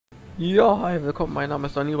Ja, hi, willkommen, mein Name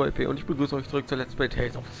ist JRPG und ich begrüße euch zurück zur Let's Play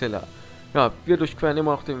Tales of Xillia. Ja, wir durchqueren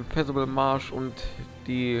immer noch den Festival Marsch und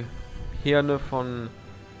die Hirne von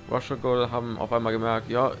Rushagol haben auf einmal gemerkt,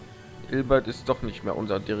 ja, Ilbert ist doch nicht mehr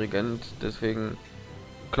unser Dirigent, deswegen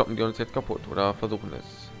kloppen die uns jetzt kaputt oder versuchen es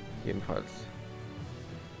jedenfalls.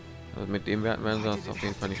 Also mit dem werden wir das auf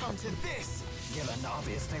jeden Fall nicht schaffen.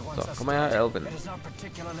 So, komm mal her, Alvin. Du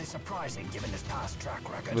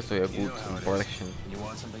bist doch ja gut zum Brechen.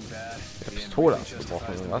 Der Pistole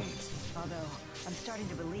abgebrochen oder was?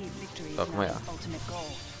 So, komm mal her.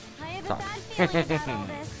 Zack.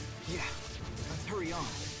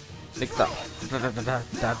 Nix da.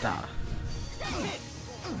 Da.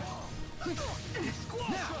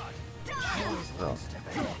 So.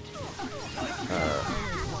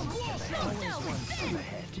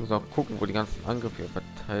 Ich muss auch gucken, wo die ganzen Angriffe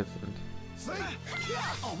verteilt sind.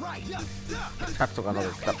 Das hat sogar noch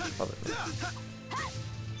geklappt.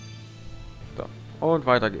 So. Und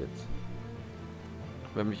weiter geht's.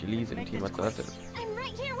 Wir haben mich Elise im Team als erstes.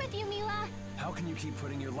 How can you keep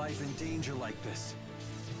putting your life in danger like this?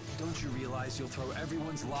 Don't you realize you'll throw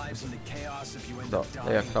everyone's lives into chaos if you end up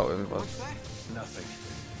dying? Ja, klar, irgendwas. Nothing.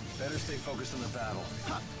 Better stay focused on the battle.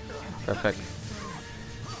 Perfekt.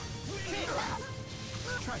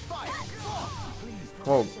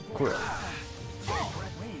 Oh, cool.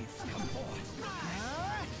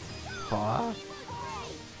 Boah.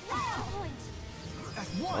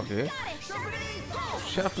 Okay.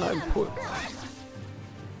 Schärfen einen Puls.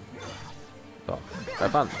 So,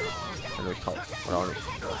 bleib an. Wenn du dich traust. Oder auch nicht.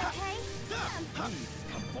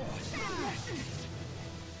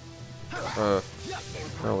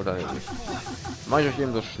 Ja, oder nicht. Mach ich euch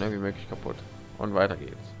eben so schnell wie möglich kaputt. Und weiter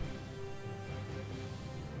geht's.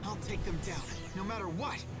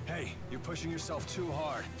 Hey, you're pushing yourself too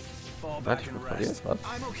hard. Fall Warte, back ich and bin verliert, rest. was?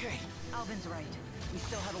 I'm okay. Alvin's right. We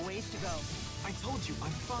still have a ways to go. I told you,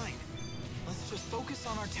 I'm fine. Let's just focus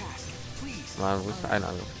on our task, please. Mann, wo ist ein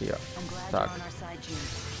Angriff hier? I'm glad Stark. you're on our side, Jude.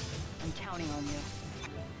 I'm counting on you.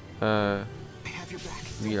 I have your back.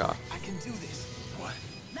 Milla. I can do this. What?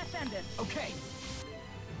 Let's end it. Okay.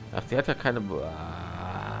 Ach, sie hat ja keine.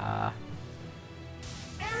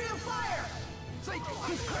 Aerial fire.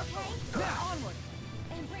 Onward.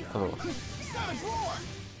 Also.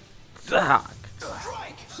 Zack.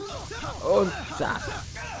 Und zack.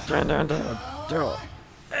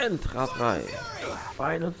 Entra 3.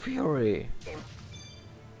 Final Fury.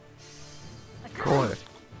 Cool.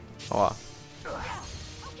 Aua.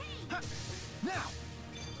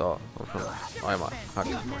 So, schon einmal. Hack.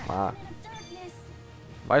 Ah.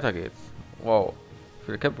 Weiter geht's. Wow. Wie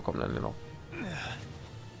viele Kämpfe kommen denn hier noch?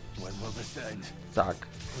 When will this end? Zack.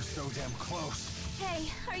 We're so damn close.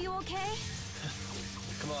 Hey, are you okay?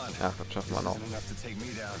 Come on. Ja, das schaffen wir noch. Isn't enough to take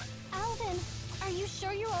me down. Alvin, are you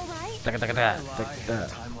sure you're all right? Zack, zack, zack, Lie zack.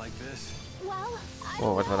 at a time like this. Well, I Oh,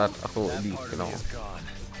 don't was war know. das? Ach so, That Elise, part of genau. me is gone.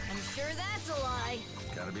 I'm sure that's a lie.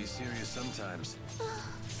 Gotta be serious sometimes.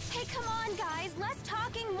 Hey, come on, guys. Less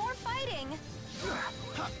talking, more fighting.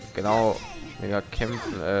 Genau. Weniger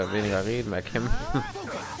kämpfen, weniger reden, mehr kämpfen.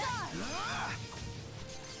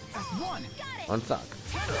 Und zack.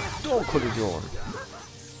 So, Kollision.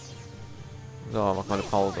 So, mach mal eine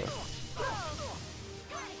Pause.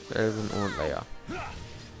 Elven und Leia.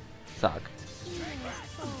 Zack.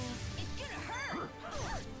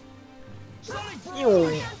 Jo.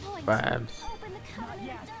 Bams. Open the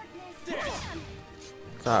covenant of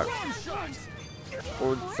darkness. Zack.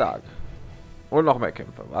 Und zack. Und noch mehr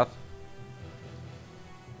Kämpfe, was?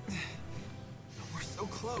 We're so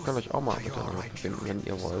close. Ihr könnt euch auch mal miteinander verbinden, wenn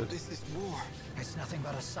ihr wollt. This is war. It's nothing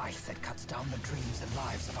but a scythe that cuts down the dreams and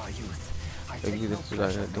lives of our youth. I Irgendwie take no setzt du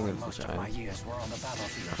deine pleasure Dinge knowing most nicht of my ein. years were on the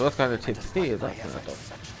battlefield. Du hast keine And TC, despite sagt my er efforts, doch.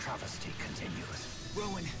 such travesty continues.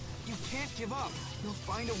 Rowan, you can't give up. You'll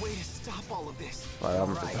find a way to stop all of this.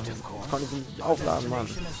 Verdammt, Right, of course. kann ich nicht Our aufladen, Mann.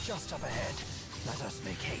 destination is just up ahead. Let us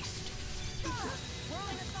make haste.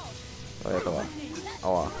 So, jetzt aber.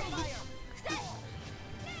 Aua.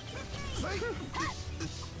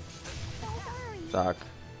 Zack.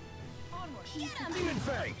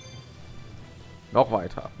 Noch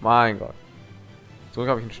weiter. Mein Gott. So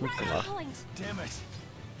habe ich einen Schnitt gemacht. Point. Damn it.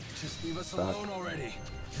 Just leave us Fuck. alone already.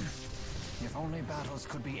 If only battles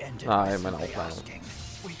could be ended Nein, by meine simply Aufnahme. asking.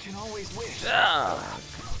 We can always wish. Ja.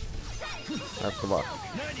 Das gemacht.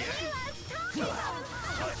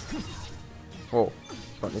 Oh,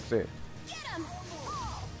 ich konnte nichts sehen.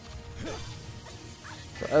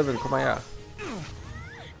 So, Alvin, komm mal her.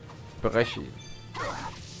 Breche ihn.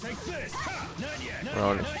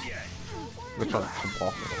 Oder nicht. Wird schon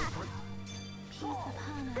gebrochen.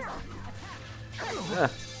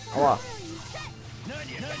 Aua.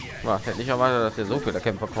 Was hätte ich erwartet, dass hier so viele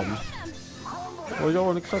Kämpfer kommen. Oh, ich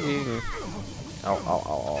auch nichts dagegen. Au, au,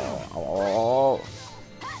 au, au, au, au.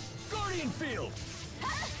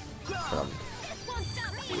 Verdammt.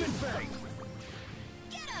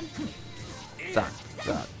 Zack,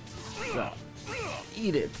 zack, zack.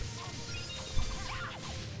 Eat it.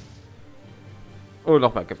 Oh,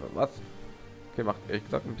 noch mal Kämpfe. Was? Okay, macht ehrlich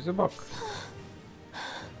gesagt ein bisschen Bock.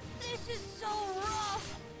 This is so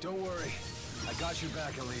rough. Don't worry. I got your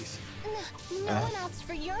back, Elise. No one asked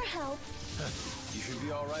for your help. You should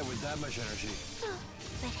be all right with that much energy.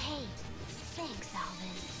 But hey, thanks,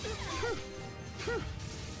 Alvin.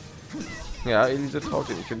 Ja, Elise traut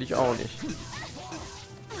dir nicht, finde ich auch nicht.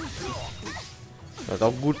 Das ist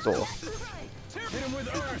auch gut so.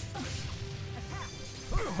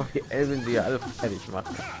 Okay, Elvin sie alle fertig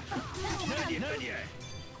macht.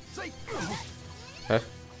 Hä?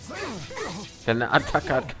 Deine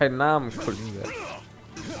Attacke hat keinen Namen, Kollege.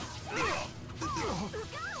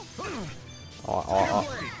 Oh, oh, oh.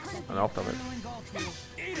 Und auf damit.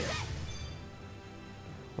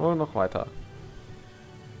 Und noch weiter.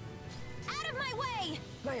 Out of my way!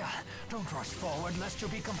 Leia, don't rush forward lest you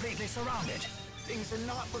be completely surrounded. Things are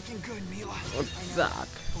not looking good, Milla. Und zack.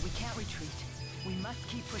 But we can't retreat. We must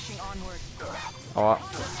keep pushing onward. Oh.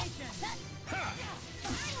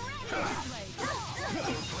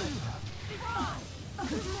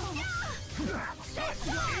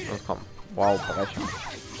 Los, komm. Wow, brechen.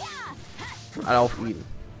 Alle auf ihn.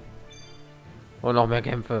 Und noch mehr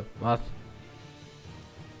Kämpfe. Was?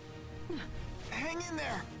 Hang in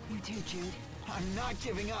there. You too, Jude. I'm not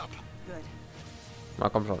giving up. Good. Na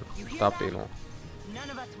komm schon. Stabdehnung. None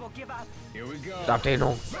of us will give up. Here we go.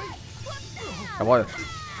 Stabdehnung. Jawohl.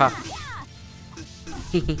 Ha.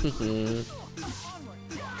 Ich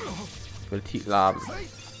will Titel haben.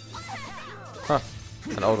 Ha.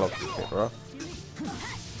 Ein Auto abgespielt, oder?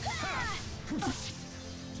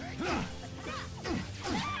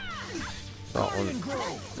 So, und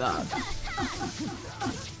da.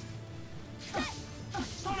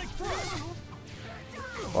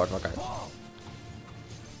 Boah, das war geil.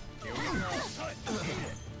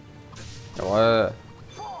 Jawohl.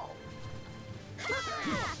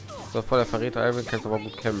 So voll der Verräter, Alvin, kannst aber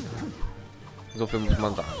gut kämpfen. So viel muss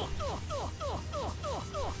man sagen.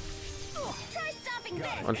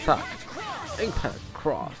 Und zack. Impact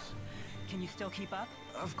Cross. Can you still keep up?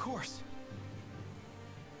 Of course.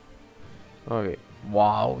 Okay.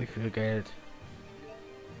 Wow, wie viel Geld.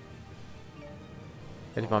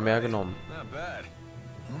 Hätte ich mal mehr genommen. Not bad.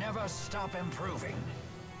 Never stop improving.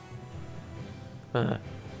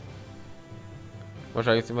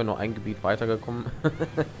 Wahrscheinlich sind wir nur ein Gebiet weitergekommen.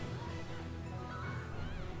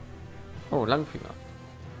 Oh, Langfinger.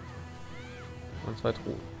 Und 2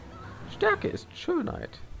 Truhen. Stärke ist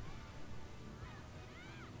Schönheit.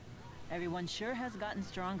 Everyone sure has gotten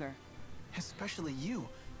stronger. Especially you.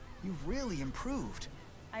 You've really improved.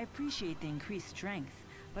 I appreciate the increased strength,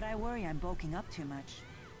 but I worry I'm bulking up too much.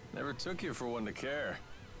 Never took you for one to care.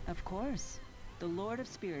 Of course. The Lord of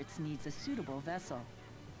Spirits needs a suitable vessel.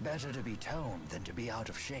 Better to be toned than to be out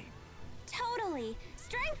of shape. Totally.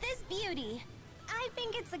 Strength is beauty. I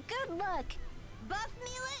think it's a good look. Buff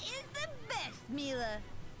Milla is the best Milla.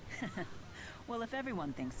 Well, if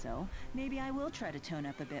everyone thinks so, maybe I will try to tone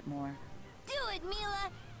up a bit more. Do it,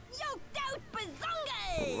 Milla. Yoked out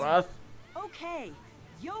bazongas! Was? Okay,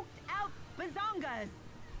 yoked out bazongas!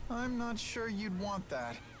 I'm not sure you'd want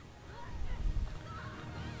that.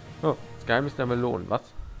 Oh, das Geheimnis der Melonen.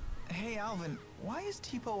 Was? Hey, Alvin, why is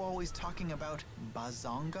Tipo always talking about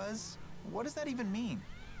bazongas? What does that even mean?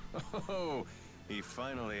 Oh, he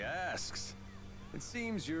finally asks. It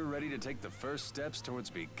seems you're ready to take the first steps towards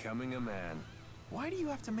becoming a man. Why do you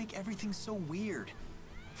have to make everything so weird?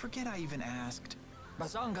 Forget I even asked.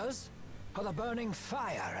 Bazongas are the burning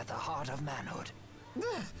fire at the heart of manhood.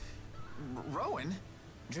 Rowan?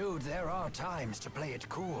 Jude, there are times to play it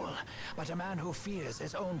cool, but a man who fears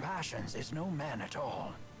his own passions is no man at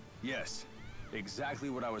all. Yes, exactly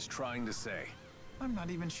what I was trying to say. I'm not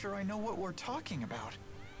even sure I know what we're talking about.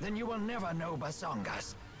 Then you will never know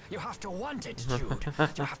bazongas. You have to want it, Jude.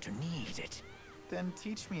 You have to need it. Then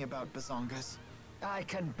teach me about bazongas. I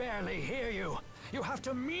can barely hear you. You have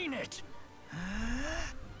to mean it.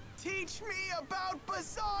 Teach me about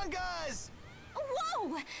bazongas! Whoa!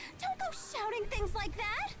 Don't go shouting things like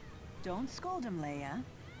that! Don't scold him, Leia.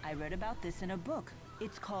 I read about this in a book.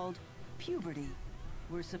 It's called Puberty.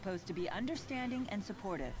 We're supposed to be understanding and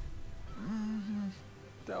supportive.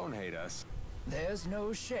 Don't hate us. There's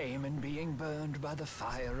no shame in being burned by the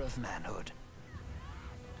fire of manhood.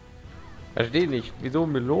 Verstehe nicht. Wieso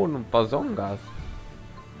Melonen und Bazongas?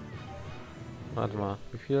 Warte mal,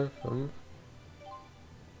 wie viel? 5?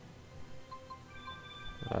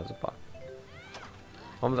 Ja, super.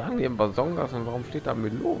 Warum sagen die immer Songas und warum steht da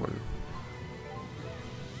Melonen?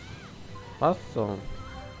 Was so?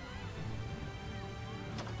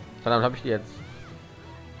 Verdammt, habe ich die jetzt?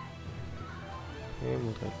 Okay,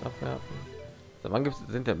 muss jetzt abwerfen. So, wann gibt's,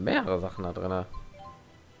 sind denn mehrere Sachen da drin? Da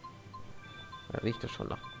riecht es schon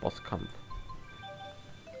nach Bosskampf.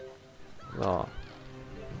 So.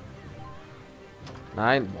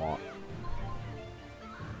 Nein, boah.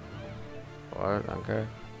 Voll, danke.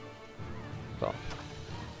 So.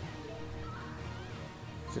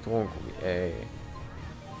 Zitronenkugel, ey.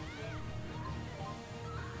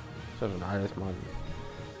 Das ist schon alles, Mann.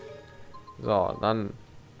 So, dann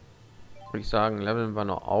würde ich sagen, leveln wir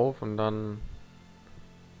noch auf und dann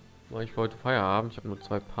mache ich für heute Feierabend. Ich habe nur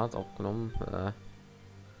 2 Parts aufgenommen.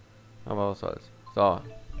 Aber was soll's. So,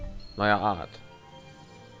 neue Art.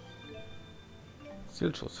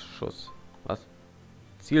 Zielschuss. Was?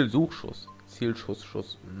 Zielsuchschuss.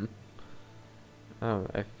 Zielschussschuss.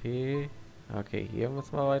 FP. Okay, hier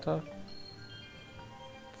müssen wir weiter.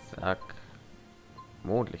 Zack.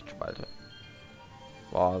 Mondlichtspalte.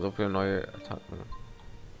 Boah, so viele neue Attacken.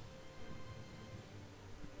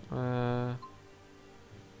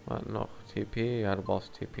 Was noch? TP? Ja, du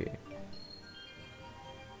brauchst TP.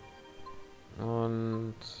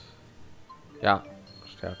 Und ja,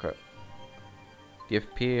 Stärke. Die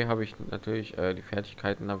FP habe ich natürlich, die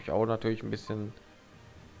Fertigkeiten habe ich auch natürlich ein bisschen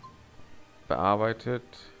bearbeitet.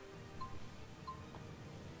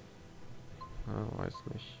 Ja, weiß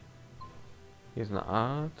nicht. Hier ist eine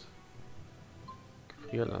Art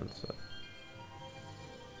Gefrierlanze.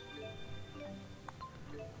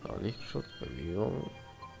 So, Lichtschutz, Bewegung,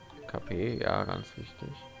 KP, ja, ganz wichtig.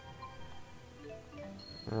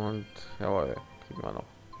 Und jawohl, kriegen wir noch.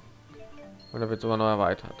 Und da wird sogar noch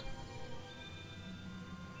erweitert.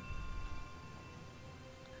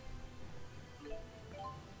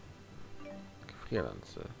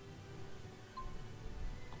 Gefrierlanze.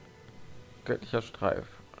 Göttlicher Streif.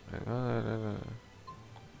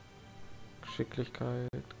 Geschicklichkeit,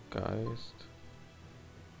 Geist.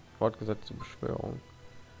 Fortgesetzte Beschwörung.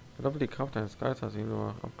 Verdoppelt die Kraft eines Geistes, die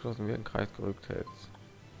nur abgeschlossen wird, in Kreis gerückt hält.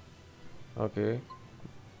 Okay.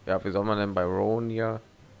 Ja, wie soll man denn bei Rowan hier?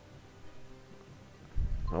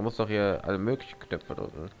 Man muss doch hier alle möglichen Knöpfe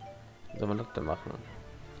drücken. Wie soll man das denn machen?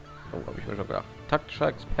 So habe ich mir schon gedacht. Taktischer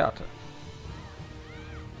Experte.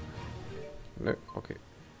 Nö, okay.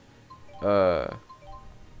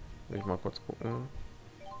 Will ich mal kurz gucken.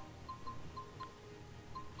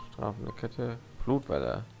 Strafende Kette,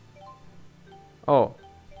 Blutwelle. Oh.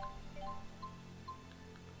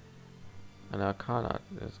 Eine Arkana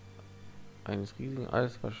ist eines riesigen,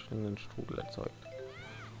 alles verschlingenden Strudel erzeugt.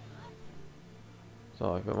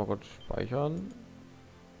 So, ich will mal kurz speichern.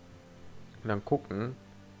 Und dann gucken.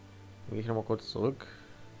 Dann gehe ich noch mal kurz zurück,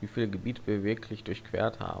 wie viele Gebiete wir wirklich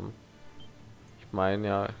durchquert haben. Ich meine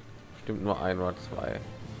ja, bestimmt nur 1 oder 2.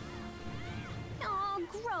 Oh,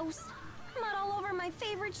 gross. Mud all over my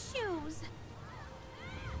favorite shoes.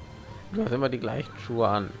 Du hast immer die gleichen Schuhe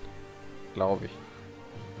an, glaube ich.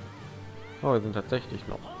 Oh, wir sind tatsächlich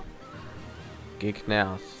noch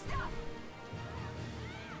Gegners.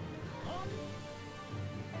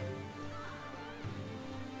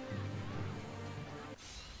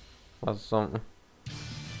 Was so?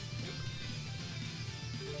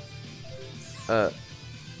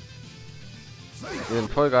 Die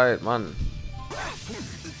sind voll geil, Mann.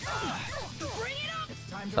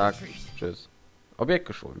 Sag tschüss. Objekt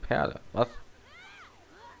geschoben, Perle. Was?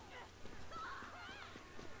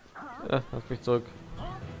 Ja, lass mich zurück.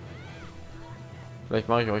 Vielleicht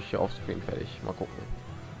mache ich euch hier auf Screen fertig. Mal gucken.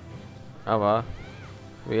 Aber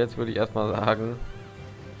jetzt würde ich erstmal sagen,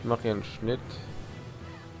 ich mache hier einen Schnitt.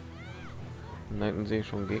 Und da hinten sehe ich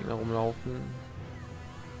schon Gegner rumlaufen.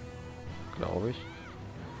 Glaube ich.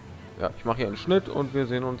 Ja, ich mache hier einen Schnitt und wir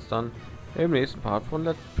sehen uns dann im nächsten Part von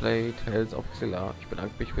Let's Play Tales of Xillia. Ich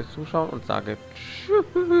bedanke mich fürs Zuschauen und sage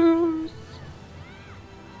tschüss.